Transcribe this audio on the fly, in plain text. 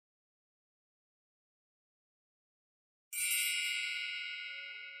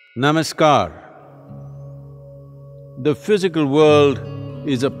Namaskar. The physical world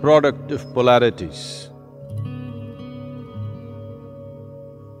is a product of polarities,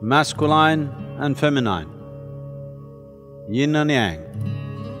 masculine and feminine, yin and yang,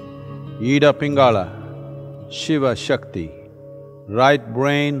 Ida Pingala, Shiva Shakti, right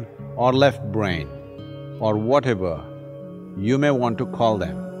brain or left brain, or whatever you may want to call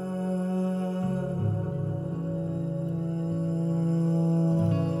them.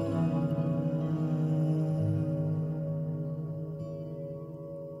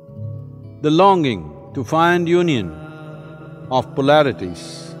 The longing to find union of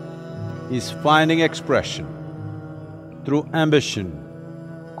polarities is finding expression through ambition,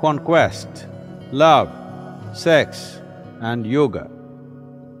 conquest, love, sex and yoga.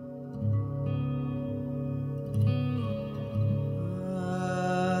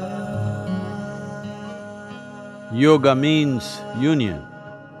 Yoga means union.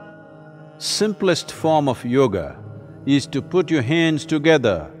 Simplest form of yoga is to put your hands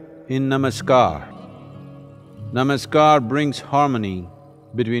together in Namaskar. Namaskar brings harmony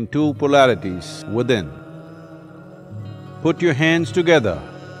between two polarities within. Put your hands together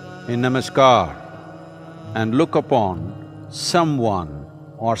in Namaskar and look upon someone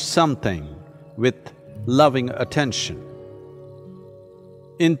or something with loving attention.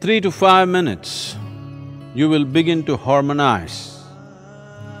 In 3 to 5 minutes, you will begin to harmonize.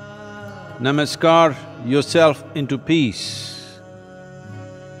 Namaskar yourself into peace.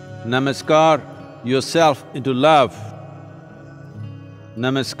 Namaskar yourself into love.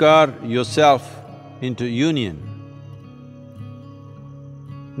 Namaskar yourself into union.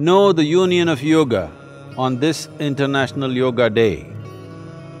 Know the union of yoga on this International Yoga Day.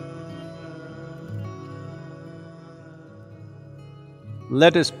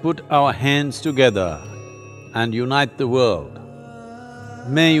 Let us put our hands together and unite the world.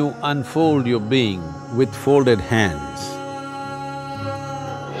 May you unfold your being with folded hands.